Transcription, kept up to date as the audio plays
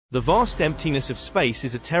The vast emptiness of space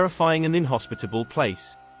is a terrifying and inhospitable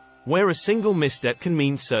place, where a single misstep can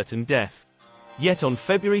mean certain death. Yet on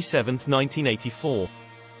February 7, 1984,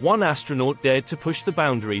 one astronaut dared to push the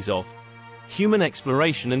boundaries of human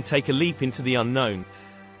exploration and take a leap into the unknown.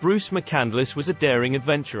 Bruce McCandless was a daring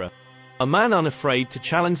adventurer, a man unafraid to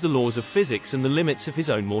challenge the laws of physics and the limits of his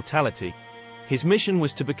own mortality. His mission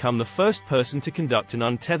was to become the first person to conduct an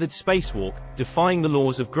untethered spacewalk, defying the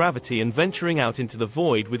laws of gravity and venturing out into the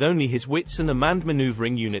void with only his wits and a manned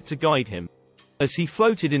maneuvering unit to guide him. As he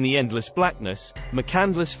floated in the endless blackness,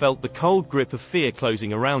 McCandless felt the cold grip of fear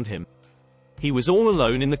closing around him. He was all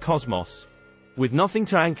alone in the cosmos, with nothing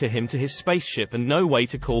to anchor him to his spaceship and no way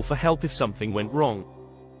to call for help if something went wrong.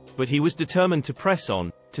 But he was determined to press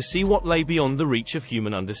on, to see what lay beyond the reach of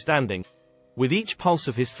human understanding. With each pulse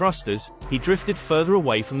of his thrusters, he drifted further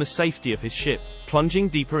away from the safety of his ship, plunging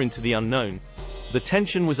deeper into the unknown. The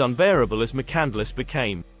tension was unbearable as McCandless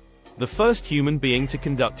became the first human being to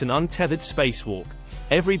conduct an untethered spacewalk.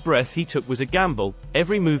 Every breath he took was a gamble,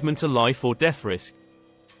 every movement a life or death risk.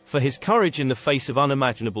 For his courage in the face of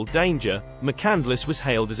unimaginable danger, McCandless was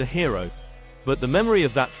hailed as a hero. But the memory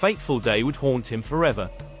of that fateful day would haunt him forever,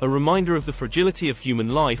 a reminder of the fragility of human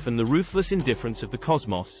life and the ruthless indifference of the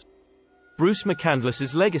cosmos. Bruce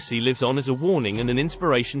McCandless's legacy lives on as a warning and an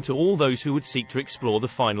inspiration to all those who would seek to explore the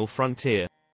final frontier.